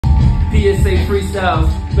PSA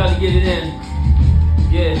freestyles, gotta get it in.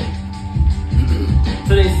 Yeah.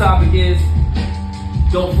 Today's topic is,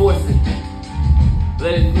 don't force it.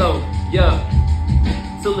 Let it flow, yeah.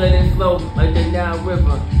 So let it flow like the Nile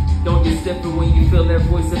River. Don't get stiffer when you feel that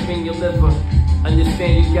voice up in your liver.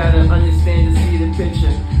 Understand, you gotta understand to see the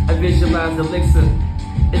picture. I visualize elixir,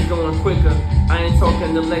 it's going quicker. I ain't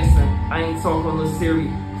talking Alexa, I ain't talking to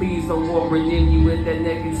Siri. Please don't walk right near me with that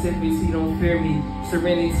negativity, don't fear me.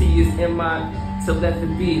 Serenity is in my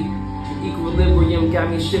telepathy. The equilibrium got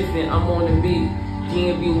me shifting, I'm on the beat.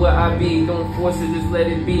 Can't be what I be, don't force it, just let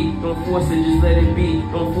it be. Don't force it, just let it be.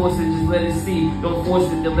 Don't force it, just let it see. Don't force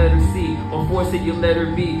it, to let her see. Don't force it, you let her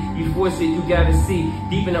be. You force it, you gotta see.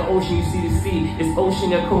 Deep in the ocean, you see the sea. It's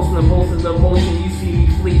ocean that coasting, the most of the motion. You see me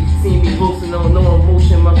flee, see me boasting on no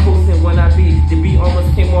emotion. My coasting when I be. The beat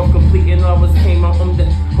almost came off complete and almost came out from the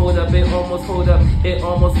hold up. It almost hold up. It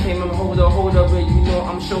almost came on hold up. But you know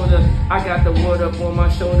I'm shoulder. I got the word up on my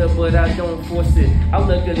shoulder, but I don't force it. I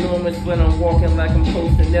look enormous, but I'm walking like I'm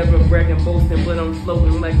coasting, never bragging, boasting, but I'm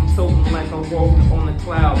floating like I'm toting, like I'm walking on the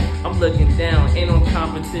cloud. I'm looking down, ain't no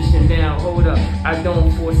competition now. Hold up, I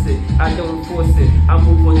don't force it, I don't force it. I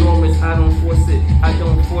move enormous, I don't force it, I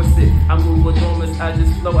don't force it. I move enormous, I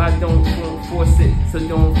just flow, I don't force it, so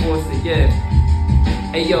don't force it, yeah.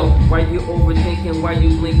 Hey yo, why you overthinking? Why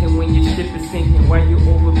you blinking when your ship is sinking? Why you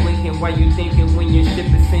overblinking? Why you thinking when your ship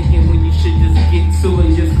is sinking? When you should just get to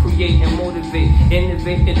it, just create and motivate,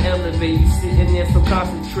 innovate and elevate. You sitting there so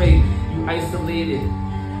concentrate, you isolated,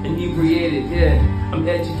 inebriated, yeah. I'm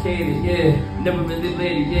educated, yeah. Never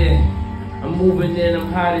manipulated, yeah. I'm moving in,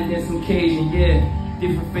 I'm hotter than some Cajun, yeah.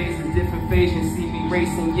 Different faces, different faces, see me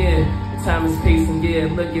racing, yeah. Time is pacing, yeah,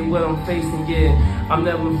 look at what I'm facing, yeah. I'm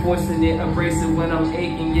never forcing it, embrace it when I'm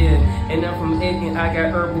aching, yeah. And if I'm aching, I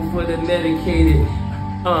got herbal for the medicated.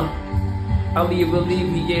 I'll leave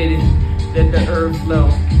alleviated. Let the herb flow,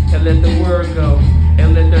 and let the word go.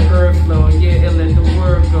 And let the herb flow, yeah, and let the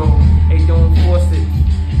word go. Hey, don't force it,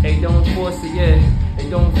 hey, don't force it, yeah.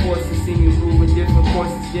 Hey, don't force it, see me move in different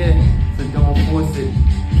courses, yeah. So don't force it,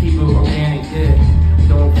 keep it organic, yeah.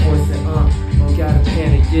 Don't force it, don't gotta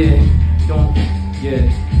panic, yeah. Don't, yeah,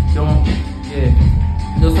 don't, yeah.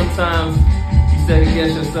 You know, sometimes you second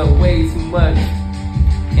guess yourself way too much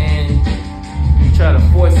and you try to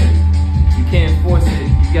force it. You can't force it.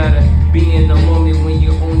 You gotta be in the moment when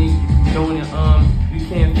you own it. You own it, you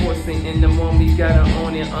can't force it in the moment. You gotta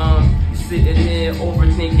own it, you sitting there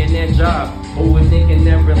overthinking that job, overthinking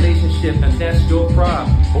that relationship, and that's your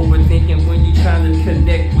problem. Overthinking when you trying to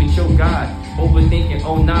connect with your God. Overthinking,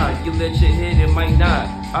 oh nah, you let your head, it might not.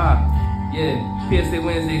 Yeah, PSA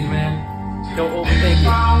Wednesdays, man. Don't overthink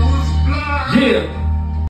it. Yeah.